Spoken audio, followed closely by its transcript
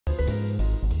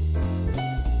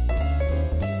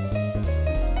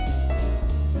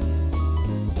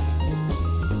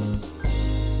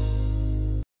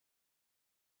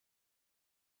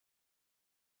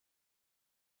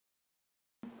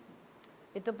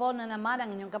Ito po na naman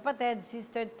ang inyong kapatid,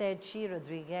 Sister Techi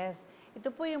Rodriguez.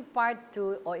 Ito po yung part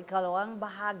 2 o ikalawang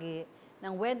bahagi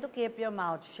ng When to Keep Your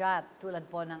Mouth Shut. Tulad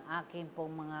po ng aking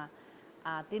pong mga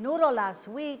tinuro last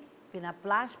week,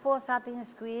 pina-flash po sa ating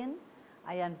screen.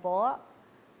 Ayan po,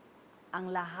 ang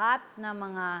lahat ng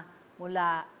mga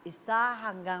mula 1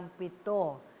 hanggang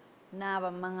 7 na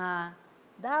mga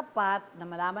dapat na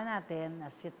malaman natin na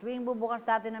si tuwing bubukas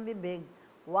natin ang bibig,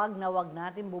 wag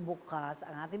natin bubukas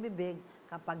ang ating bibig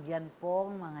kapag yan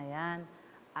pong mga yan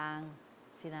ang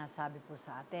sinasabi po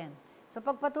sa atin. So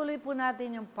pagpatuloy po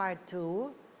natin yung part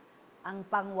 2, ang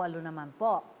pang-8 naman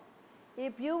po.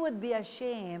 If you would be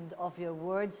ashamed of your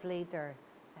words later,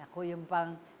 ako yung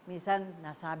minsan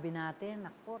nasabi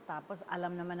natin, ako, tapos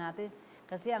alam naman natin,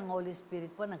 kasi ang Holy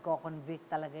Spirit po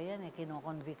nagko-convict talaga yan,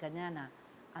 kino-convict ka niya na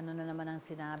ano na naman ang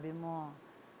sinabi mo,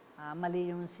 mali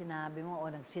yung sinabi mo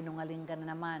o nagsinungaling ka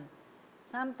na naman.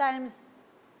 Sometimes,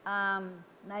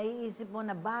 naiisip mo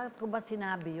na bakit ko ba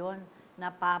sinabi yun?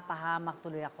 Napapahamak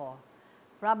tuloy ako.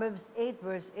 Proverbs 8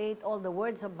 verse 8, all the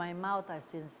words of my mouth are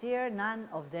sincere, none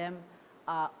of them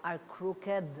are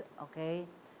crooked. Okay?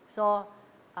 So,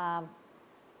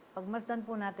 pagmasdan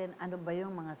po natin, ano ba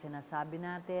yung mga sinasabi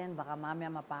natin? Baka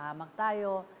mamaya mapahamak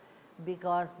tayo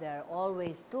because there are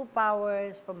always 2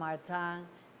 powers from our tongue,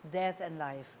 death and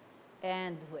life.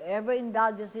 And whoever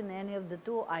indulges in any of the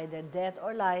 2, either death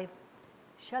or life,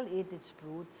 shall eat its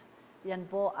fruits. Yan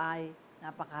po ay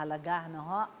napakahalaga, no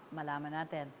ho? Malaman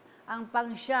natin. Ang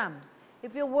pang-9,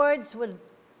 if your words will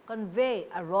convey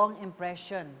a wrong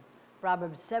impression,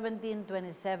 Proverbs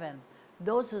 17:27,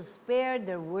 those who spare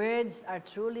their words are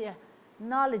truly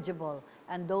knowledgeable,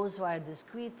 and those who are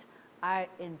discreet are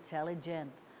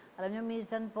intelligent. Alam niyo,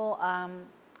 minsan po,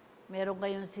 meron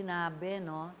kayong sinabi,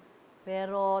 no?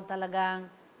 Pero talagang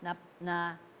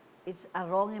it's a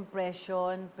wrong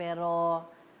impression, pero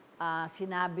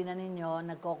sinabi na ninyo,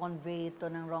 nagko-convey ito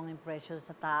ng wrong impression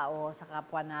sa tao, sa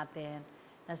kapwa natin.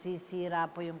 Nasisira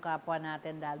po yung kapwa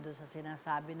natin dahil doon sa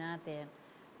sinasabi natin.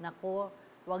 Naku,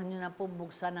 huwag nyo na pong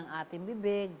buksan ang ating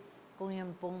bibig kung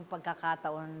yung pong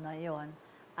pagkakataon na yon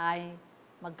ay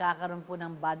magkakaroon po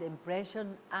ng bad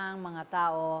impression ang mga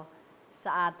tao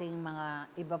sa ating mga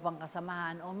iba pang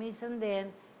kasamahan. O minsan din,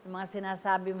 yung mga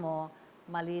sinasabi mo,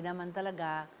 mali naman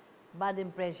talaga, bad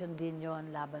impression din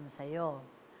yon laban sa'yo.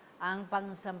 Ang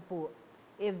pang-10,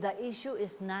 if the issue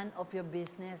is none of your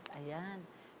business, ayan,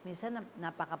 minsan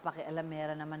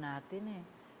napakapakialamera naman natin eh.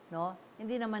 No?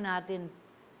 Hindi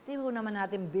po naman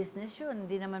natin business yun,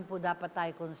 hindi naman po dapat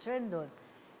tayo concerned doon.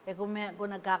 Kung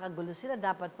nagkakagulo sila,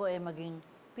 dapat po maging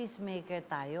peacemaker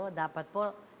tayo. Dapat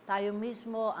po tayo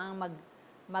mismo ang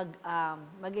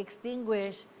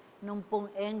mag-extinguish nung pong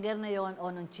anger na yon o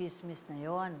nung chismis na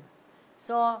yon.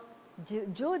 So,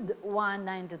 Jude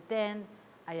 1:9-10,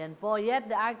 ayan po, yet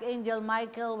the Archangel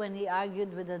Michael, when he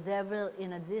argued with the devil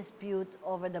in a dispute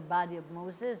over the body of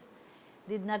Moses,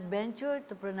 did not venture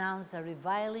to pronounce a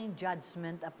reviling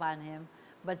judgment upon him,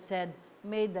 but said,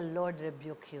 may the Lord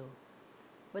rebuke you.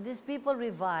 But these people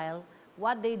revile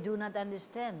what they do not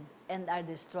understand and are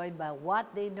destroyed by what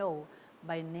they know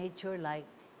by nature like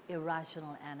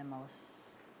irrational animals.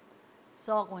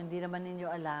 So, kung hindi naman ninyo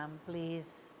alam, please,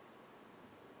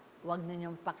 huwag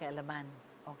ninyong pakialaman.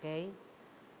 Okay?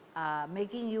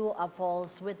 Making you a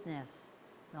false witness.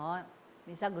 No?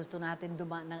 Minsan gusto natin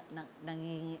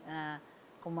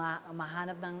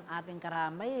mahanap ng ating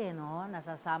karamay, no?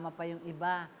 Nasasama pa yung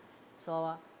iba.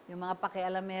 So, yung mga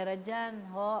pakialamera dyan,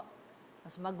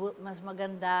 mas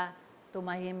maganda,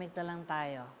 tumahimik na lang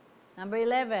tayo. Number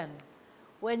 11,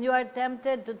 when you are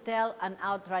tempted to tell an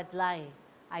outright lie.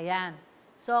 Ayan.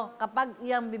 So, kapag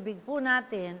iyang bibig po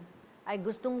natin ay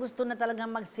gustong-gusto na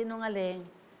talagang magsinungaling,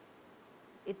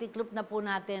 itiklop na po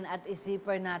natin at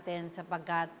isipper natin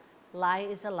sapagkat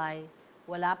lie is a lie.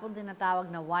 Wala pong tinatawag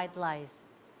na white lies.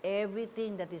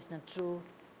 Everything that is not true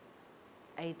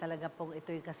ay talaga pong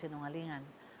ito'y kasinungalingan.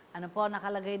 Ano po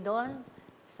nakalagay doon?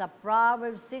 Sa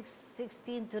Proverbs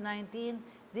 6:16-19,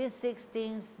 these 6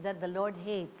 things that the Lord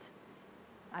hates,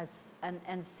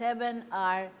 and 7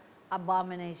 are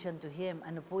abomination to Him.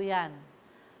 Ano po yan?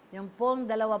 Yung pong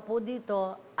 2 po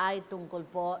dito ay tungkol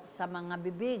po sa mga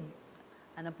bibig.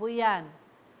 Ano po yan?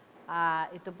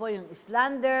 Ito po yung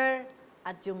slander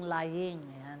at yung lying.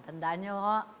 Ayan, tandaan nyo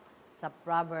ho, sa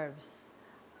Proverbs.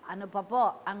 Ano pa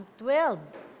po? Ang 12,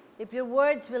 if your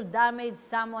words will damage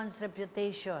someone's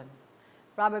reputation.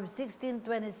 Proverbs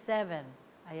 16:27.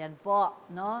 Ayan po,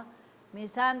 no?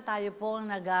 Minsan tayo po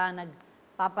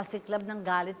nagpapasiklab ng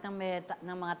galit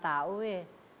ng mga tao eh.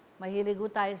 Mahilig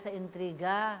tayo sa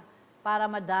intriga para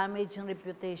ma-damage yung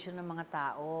reputation ng mga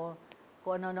tao.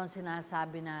 Kung ano-ano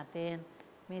sinasabi natin.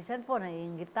 minsan po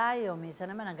naiinggit tayo, minsan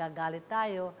naman nagagalit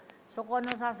tayo. So kung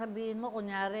ano sasabihin mo,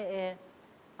 kunyari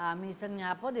minsan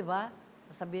nga po, di ba,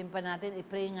 sasabihin pa natin,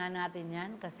 i-pray nga natin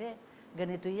yan kasi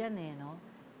ganito yan no?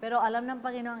 Pero alam ng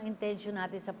Panginoon ang intention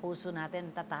natin sa puso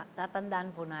natin,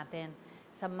 tatandaan po natin.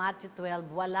 Sa Matthew 12,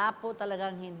 wala po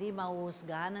talagang hindi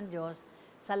mahuhusgahan ng Diyos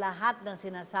sa lahat ng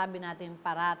sinasabi nating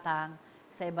paratang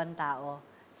sa ibang tao.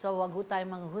 So wag ho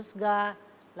tayong manghusga,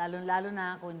 lalo-lalo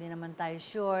na kung hindi naman tayo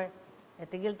sure,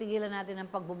 tigil-tigilan natin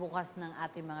ang pagbubukas ng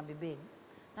ating mga bibig.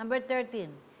 Number 13,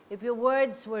 if your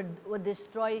words would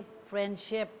destroy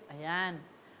friendship. Ayan.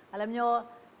 Alam nyo,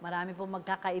 marami pong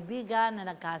magkakaibigan na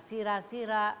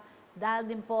nagkasira-sira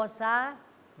dahil din po sa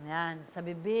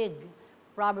bibig.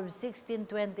 Proverbs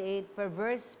 16:28,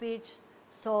 perverse speech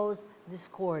sows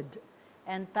discord,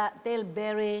 and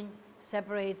tale-bearing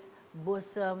separates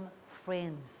bosom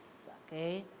friends.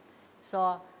 Okay?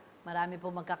 So, marami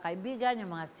pong magkakaibigan,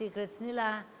 yung mga secrets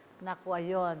nila, nakuha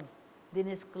yun,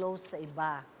 dinisclose sa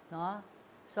iba. No?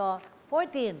 So,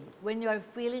 14, when you are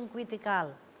feeling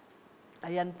critical,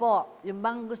 ayan po, yung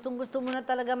bang gustong-gusto mo na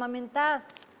talaga mamintas,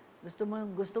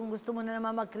 gustong-gusto mo na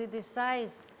naman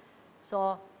mag-criticize.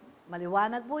 So,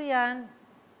 maliwanag po yan,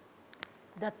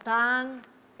 the tongue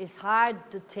is hard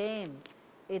to tame.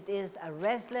 It is a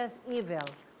restless evil,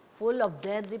 full of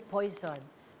deadly poison.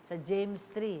 Sa James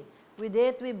 3, with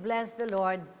it we bless the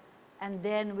Lord, and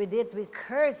then with it we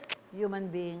curse human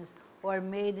beings who are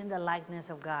made in the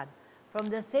likeness of God. From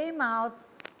the same mouth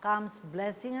comes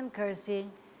blessing and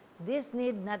cursing. This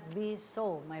need not be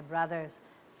so, my brothers.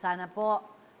 Sana po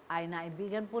ay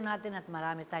naibigan po natin at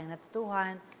marami tayong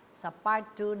natutuhan sa part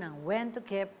 2 ng When to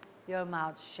Keep Your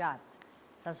Mouth Shut.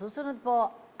 Sa susunod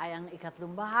po ay ang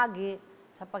ikatlong bahagi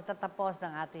sa pagtatapos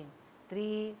ng ating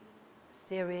 3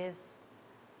 series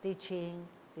teaching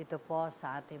dito po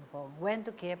sa ating pong When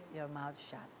to Keep Your Mouth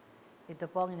Shut. Ito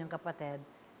po ang inyong kapatid,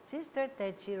 Sister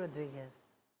Techi Rodriguez.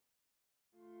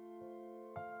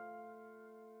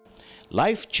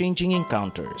 Life-changing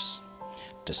encounters,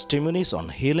 testimonies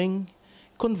on healing,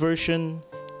 conversion,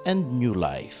 and new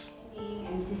life.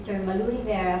 I'm Sister Malu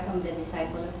Rivera from the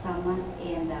Disciple of Thomas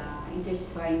and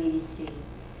Intercessory Ministry.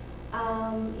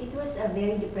 It was a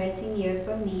very depressing year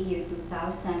for me, year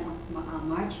 2000,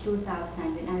 March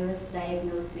 2000, when I was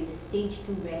diagnosed with stage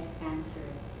 2 breast cancer.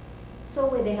 So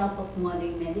with the help of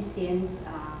modern medicines,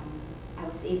 I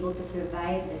was able to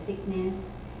survive the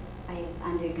sickness. I've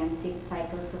undergone 6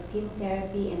 cycles of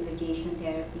chemotherapy and radiation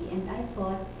therapy, and I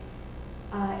thought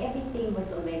everything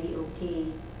was already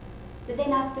okay. But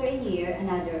then after a year,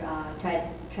 another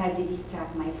tragedy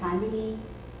struck my family.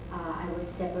 I was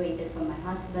separated from my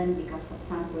husband because of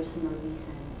some personal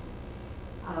reasons.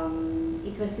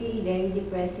 It was really very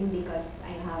depressing because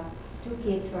I have 2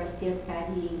 kids who are still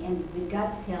studying, and with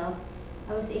God's help,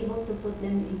 I was able to put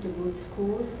them into good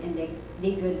schools, and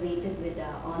they graduated with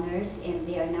honors, and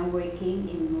they are now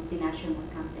working in multinational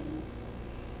companies.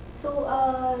 So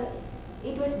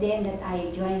it was then that I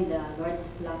joined the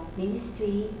Lord's Flock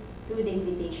Ministry through the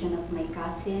invitation of my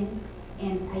cousin,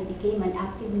 and I became an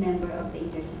active member of the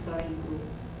intercessory group.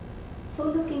 So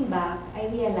looking back, I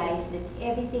realized that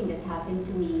everything that happened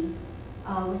to me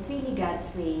was really God's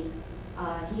way.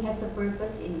 He has a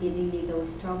purpose in giving me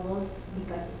those troubles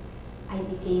because I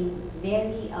became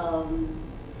very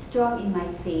strong in my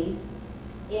faith,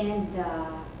 and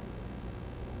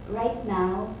right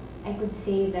now I could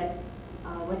say that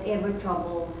whatever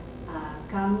trouble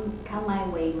come my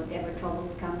way, whatever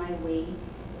troubles come my way,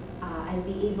 I'll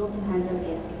be able to handle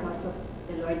it because of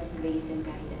the Lord's grace and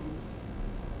guidance.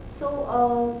 So,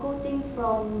 quoting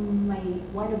from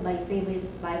one of my favorite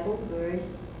Bible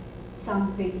verse,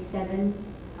 Psalm 37,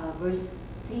 verse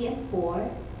 3 and 4,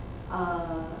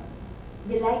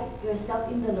 delight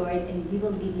yourself in the Lord, and He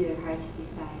will give you your heart's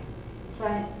desire. So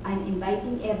I'm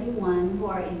inviting everyone who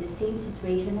are in the same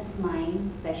situation as mine,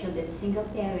 especially the single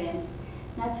parents,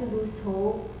 not to lose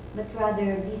hope, but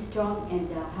rather be strong and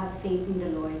have faith in the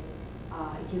Lord.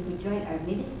 If you could join our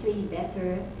ministry,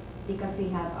 better, because we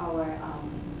have our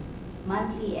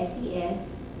monthly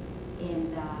SES,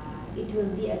 and it will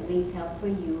be a great help for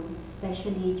you,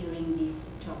 especially during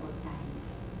these troubled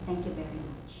times. Thank you very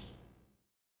much.